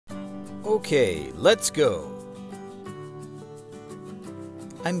Okay, let's go.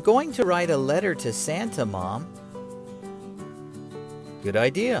 I'm going to write a letter to Santa, Mom. Good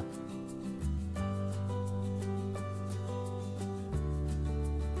idea.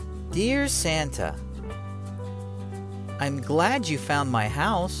 Dear Santa, I'm glad you found my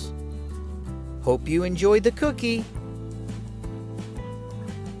house. Hope you enjoyed the cookie.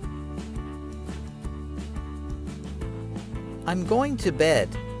 I'm going to bed.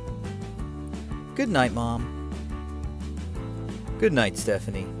 Good night, Mom. Good night,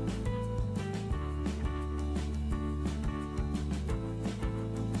 Stephanie.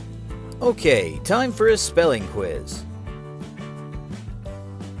 Okay, time for a spelling quiz.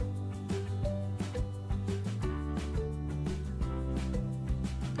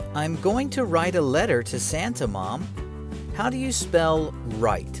 I'm going to write a letter to Santa, Mom. How do you spell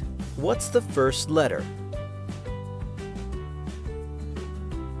write? What's the first letter?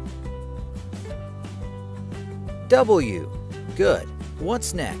 W. Good.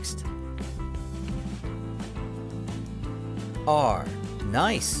 What's next? R.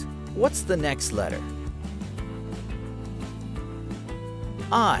 Nice. What's the next letter?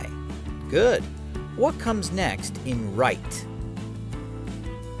 I. Good. What comes next in write?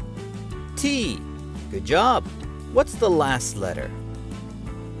 T. Good job. What's the last letter?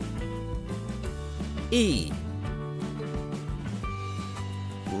 E.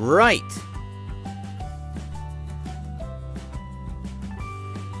 Right.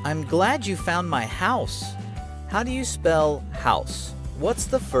 I'm glad you found my house. How do you spell house? What's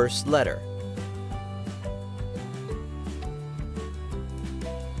the first letter?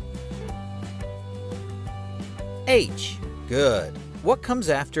 H. Good. What comes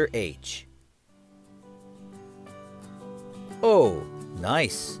after H? O.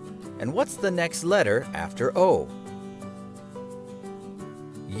 Nice. And what's the next letter after O?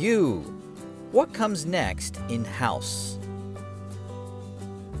 U. What comes next in house?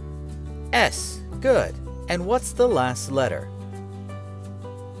 S. Good. And what's the last letter?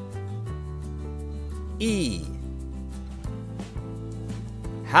 E.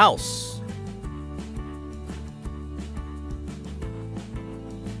 House.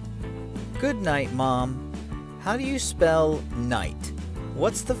 Good night, Mom. How do you spell night?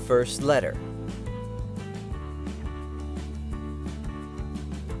 What's the first letter?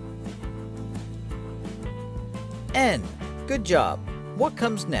 N. Good job. What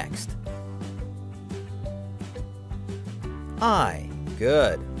comes next? I.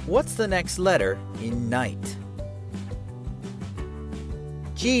 Good. What's the next letter in night?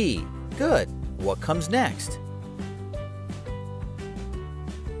 G. Good. What comes next?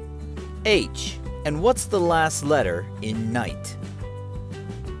 H. And what's the last letter in night?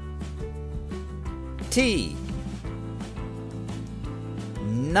 T.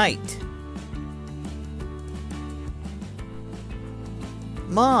 Night.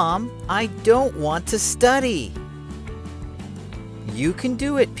 Mom, I don't want to study. You can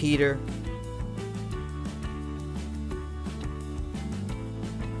do it, Peter.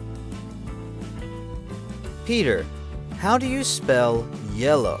 Peter, how do you spell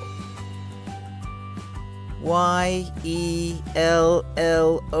yellow? Y-E-L-L-O-W.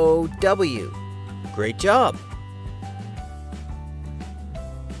 Great job.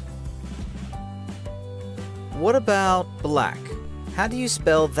 What about black? How do you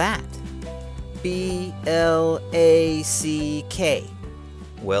spell that? B-L-A-C-K.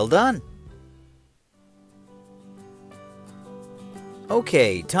 Well done.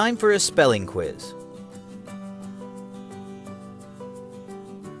 Okay, time for a spelling quiz.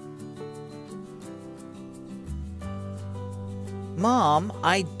 Mom,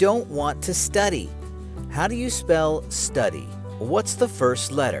 I don't want to study. How do you spell study? What's the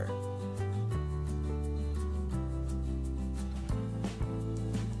first letter?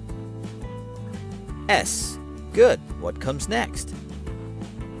 S. Good. What comes next?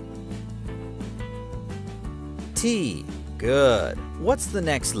 T. Good. What's the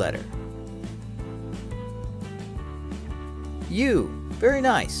next letter? U. Very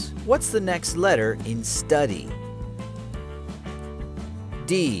nice. What's the next letter in study?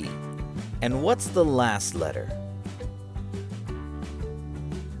 D. And what's the last letter?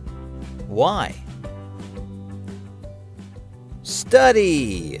 Y.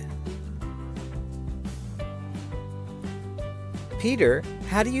 Study. Peter,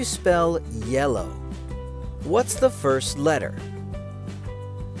 how do you spell yellow? What's the first letter?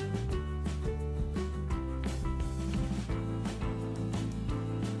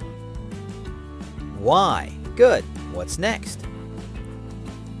 Y. Good. What's next?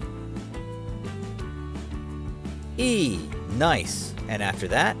 E. Nice. And after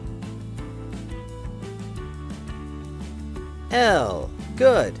that? L.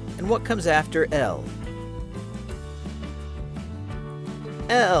 Good. And what comes after L?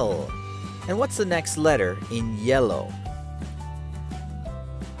 L. And what's the next letter in yellow?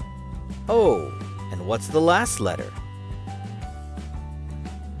 O. And what's the last letter?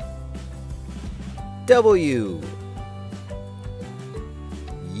 W.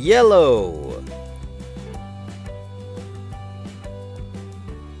 Yellow.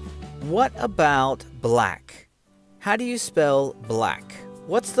 What about black? How do you spell black?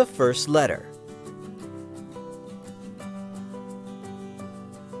 What's the first letter?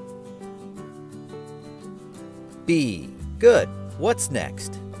 B. Good. What's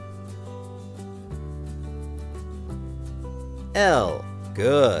next? L.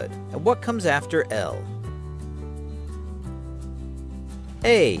 Good. And what comes after L?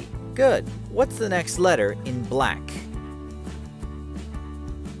 A. Good. What's the next letter in black?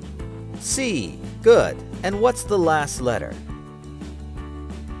 C. Good. And what's the last letter?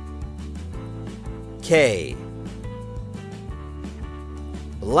 K.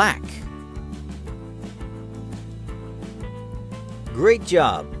 Black. Great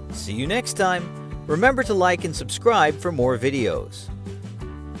job! See you next time. Remember to like and subscribe for more videos.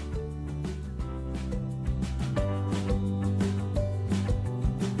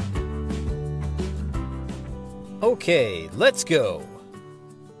 Okay, let's go.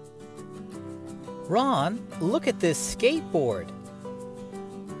 Ron, look at this skateboard.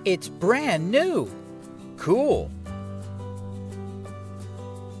 It's brand new. Cool.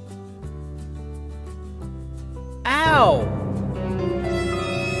 Ow!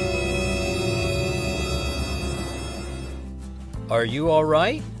 Are you all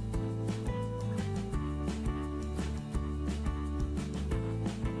right?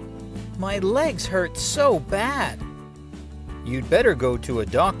 My legs hurt so bad. You'd better go to a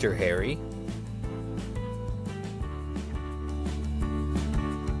doctor, Harry.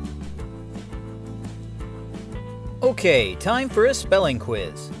 Okay, time for a spelling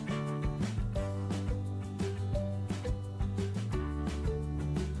quiz.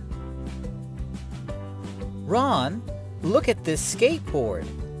 Ron, look at this skateboard.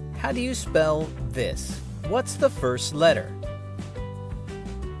 How do you spell this? What's the first letter?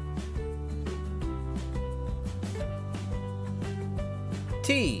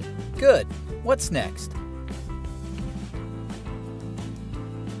 T. Good. What's next?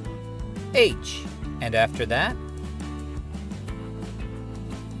 H. And after that?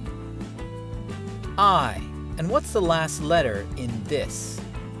 I. And what's the last letter in this?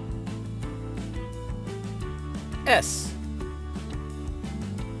 S.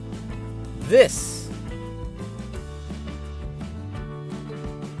 This.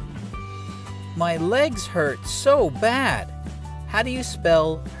 My legs hurt so bad. How do you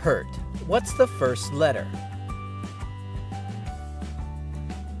spell hurt? What's the first letter?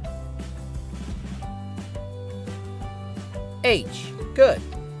 H. Good.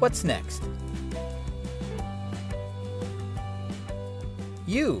 What's next?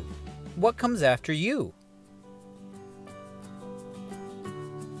 U. What comes after U?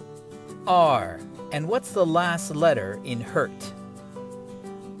 R. And what's the last letter in hurt?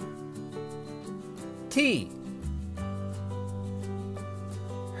 T.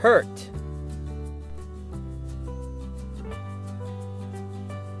 Hurt.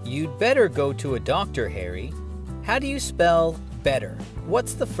 You'd better go to a doctor, Harry. How do you spell better?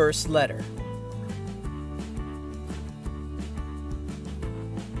 What's the first letter?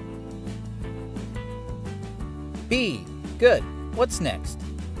 B. Good. What's next?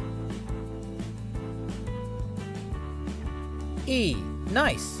 E.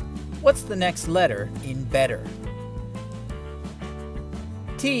 Nice. What's the next letter in better?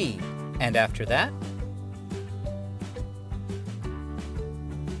 T. And after that?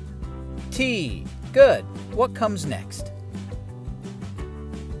 T. Good. What comes next?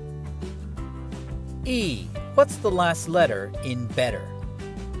 E. What's the last letter in better?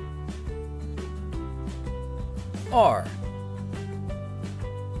 R.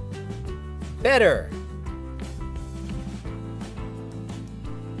 Better.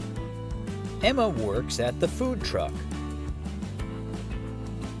 Emma works at the food truck.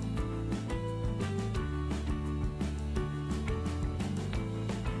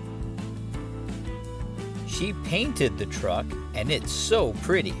 She painted the truck, and it's so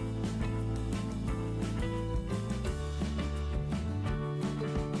pretty.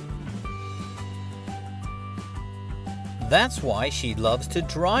 That's why she loves to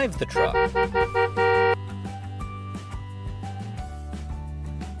drive the truck.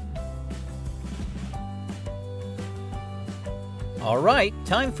 All right,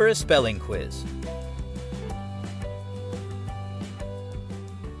 time for a spelling quiz.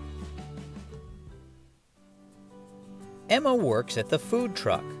 Emma works at the food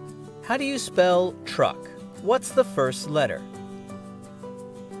truck. How do you spell truck? What's the first letter?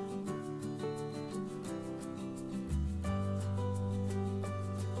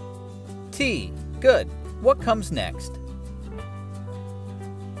 T. Good. What comes next?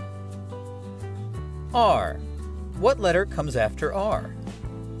 R. What letter comes after R?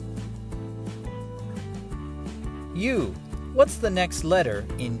 U. What's the next letter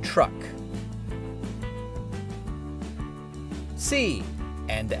in truck? C.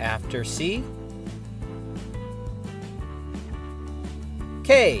 And after C?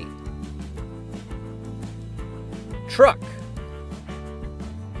 K. Truck.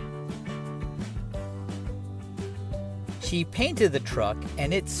 She painted the truck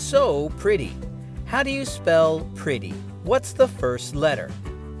and it's so pretty. How do you spell pretty? What's the first letter?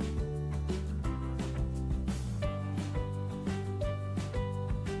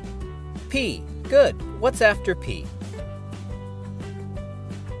 P. Good. What's after P?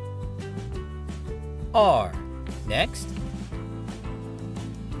 R. Next.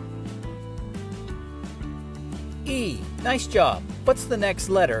 E. Nice job. What's the next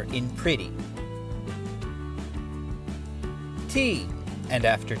letter in pretty? T. And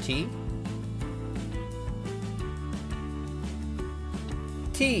after T?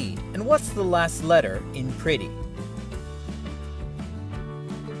 T. And what's the last letter in pretty?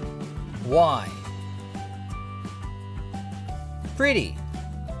 Y. Pretty.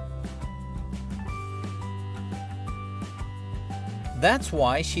 That's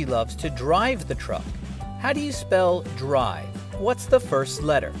why she loves to drive the truck. How do you spell drive? What's the first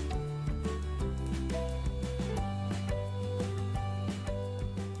letter?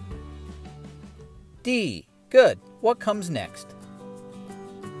 D. Good. What comes next?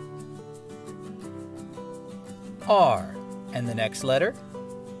 R. And the next letter?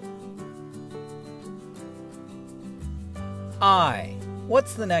 I.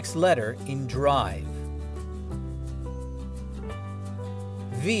 What's the next letter in drive?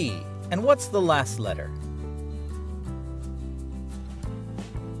 V. And what's the last letter?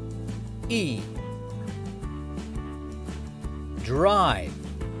 E. Drive.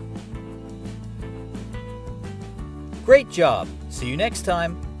 Great job! See you next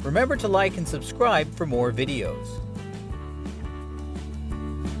time. Remember to like and subscribe for more videos.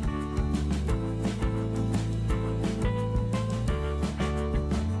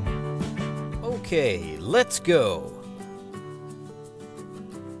 Okay, let's go.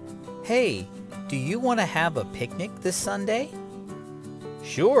 Hey, do you want to have a picnic this Sunday?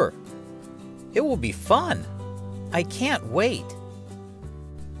 Sure. It will be fun. I can't wait.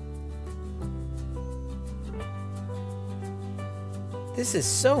 This is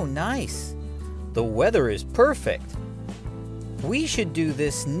so nice. The weather is perfect. We should do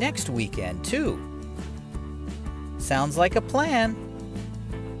this next weekend too. Sounds like a plan.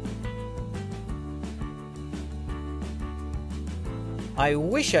 I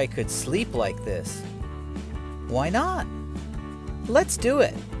wish I could sleep like this. Why not? Let's do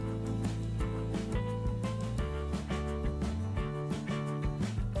it.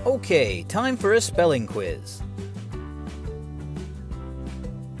 Okay, time for a spelling quiz.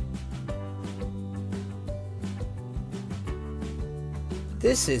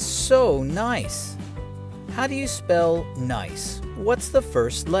 This is so nice. How do you spell nice? What's the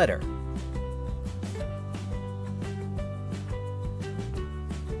first letter?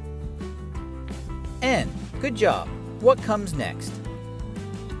 N. Good job. What comes next?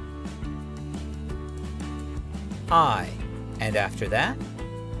 I. And after that?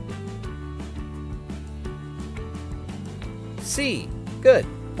 C. Good.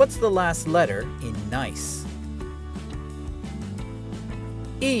 What's the last letter in nice?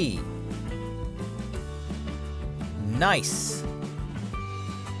 E. Nice.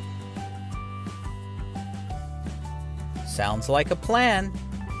 Sounds like a plan.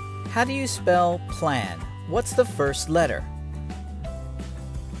 How do you spell plan? What's the first letter?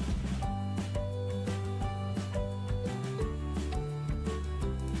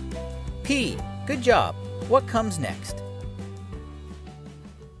 P. Good job. What comes next?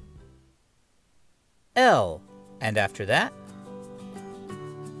 L. And after that?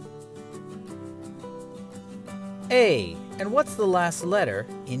 A. And what's the last letter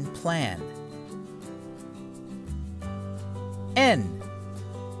in plan? N.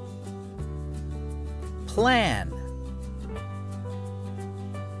 Plan.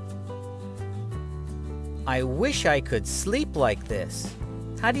 I wish I could sleep like this.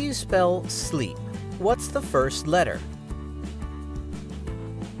 How do you spell sleep? What's the first letter?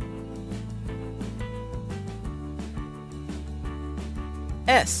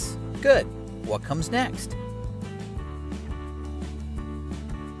 S. Good. What comes next?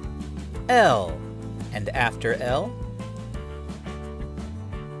 L. And after L?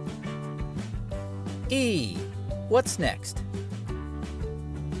 E. What's next?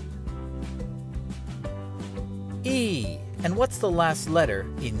 E. And what's the last letter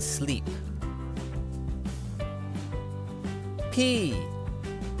in sleep? P.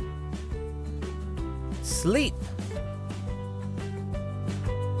 Sleep.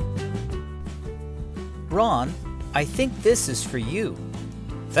 Ron, I think this is for you.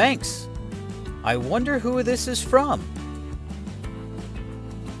 Thanks. I wonder who this is from.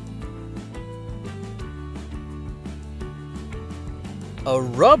 A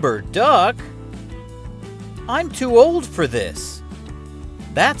rubber duck? I'm too old for this.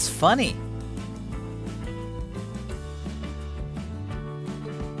 That's funny.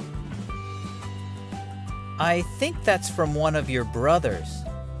 I think that's from one of your brothers.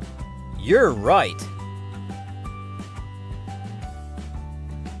 You're right.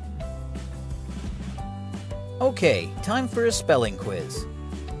 Okay, time for a spelling quiz.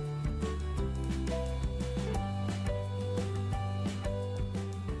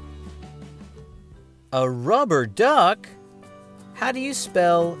 A rubber duck? How do you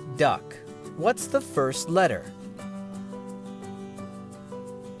spell duck? What's the first letter?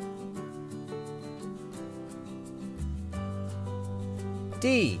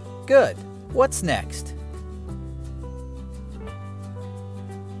 D. Good. What's next?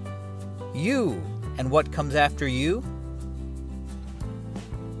 U. And what comes after U?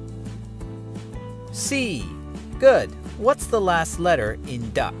 C. Good. What's the last letter in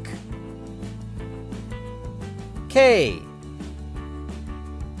duck? K.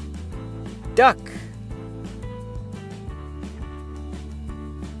 Duck.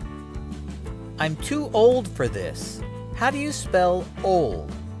 I'm too old for this. How do you spell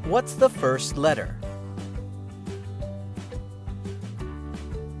old? What's the first letter?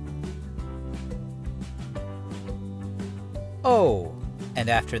 O. And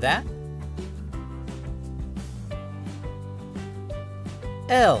after that?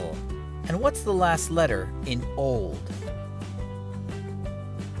 L. And what's the last letter in old?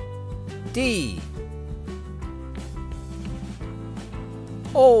 D.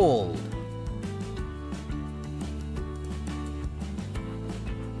 Old.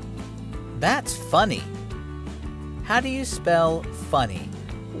 That's funny. How do you spell funny?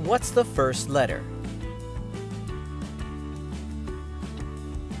 What's the first letter?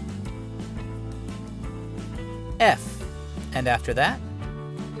 F. And after that?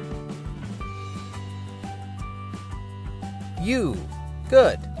 U.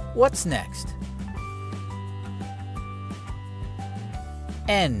 Good. What's next?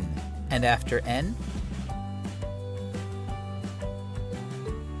 N. And after N?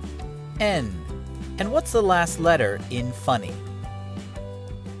 N. And what's the last letter in funny?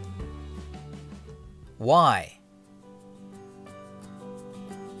 Y.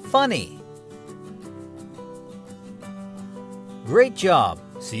 Funny. Great job!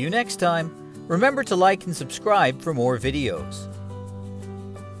 See you next time. Remember to like and subscribe for more videos.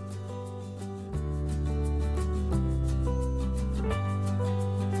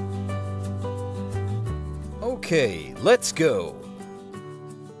 Okay, let's go.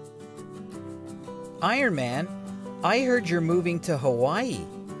 Iron Man, I heard you're moving to Hawaii.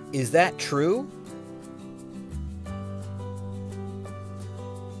 Is that true?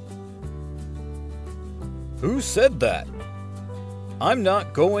 Who said that? I'm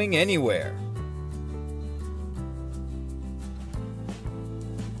not going anywhere.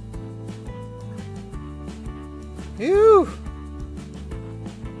 Phew!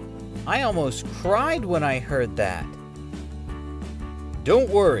 I almost cried when I heard that. Don't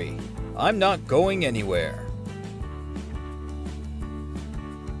worry, I'm not going anywhere.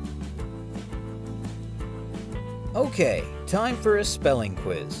 Okay, time for a spelling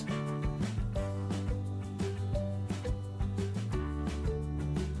quiz.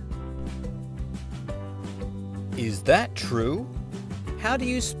 Is that true? How do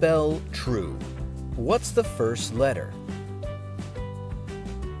you spell true? What's the first letter?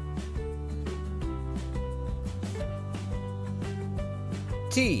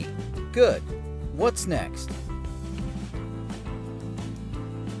 T. Good. What's next?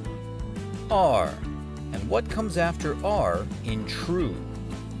 R. And what comes after R in true?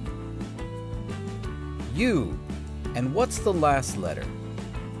 U. And what's the last letter?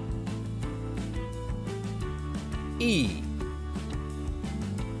 E.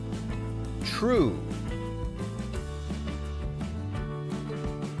 True.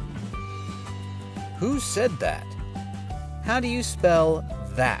 Who said that? How do you spell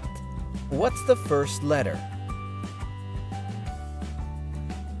that? What's the first letter?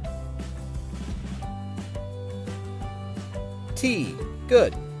 T.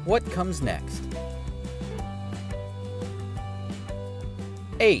 Good. What comes next?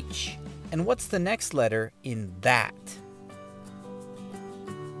 H. And what's the next letter in that?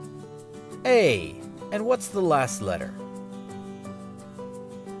 A. And what's the last letter?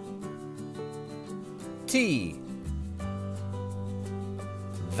 T.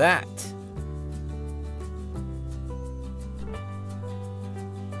 That.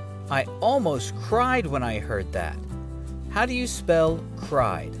 I almost cried when I heard that. How do you spell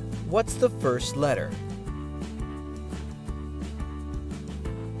cried? What's the first letter?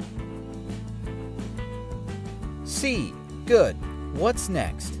 C. Good. What's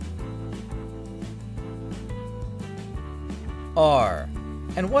next? R.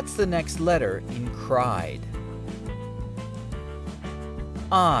 And what's the next letter in cried?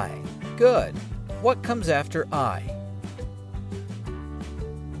 I. Good. What comes after I?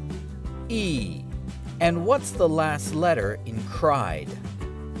 E. And what's the last letter in cried?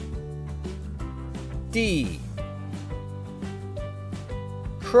 D.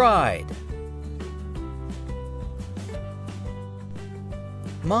 Cried.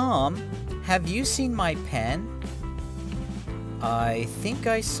 Mom, have you seen my pen? I think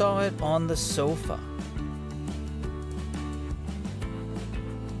I saw it on the sofa.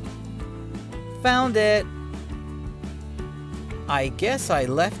 Found it! I guess I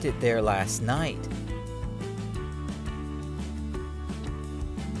left it there last night.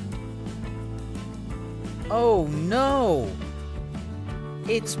 Oh no!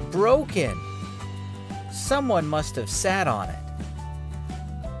 It's broken! Someone must have sat on it.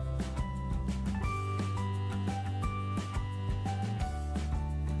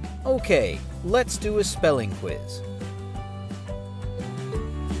 Okay, let's do a spelling quiz.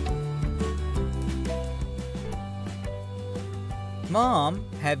 Mom,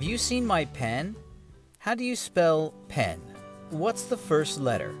 have you seen my pen? How do you spell pen? What's the first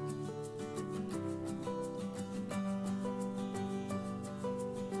letter?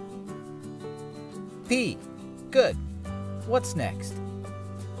 P. Good. What's next?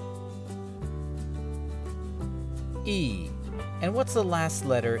 E. And what's the last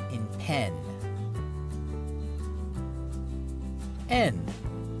letter in pen? N.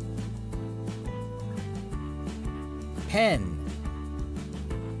 Pen.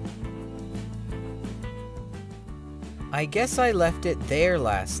 I guess I left it there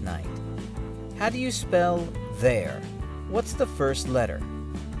last night. How do you spell there? What's the first letter?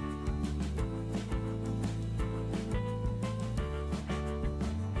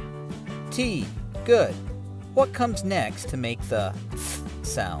 T. Good. What comes next to make the th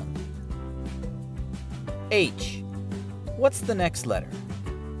sound? H. What's the next letter?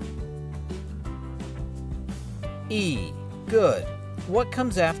 E. Good. What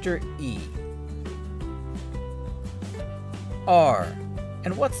comes after E? R.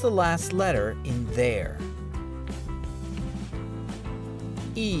 And what's the last letter in there?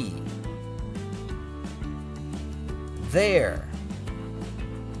 E. There.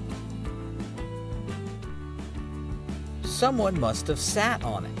 Someone must have sat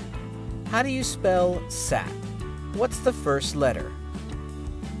on it. How do you spell sat? What's the first letter?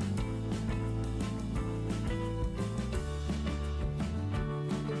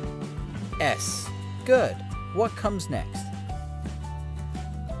 S. Good. What comes next?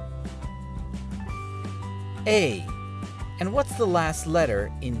 A. And what's the last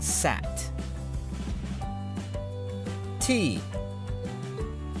letter in sat? T.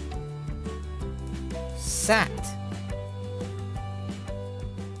 Sat.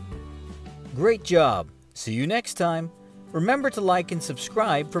 Great job! See you next time. Remember to like and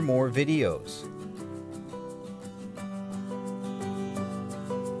subscribe for more videos.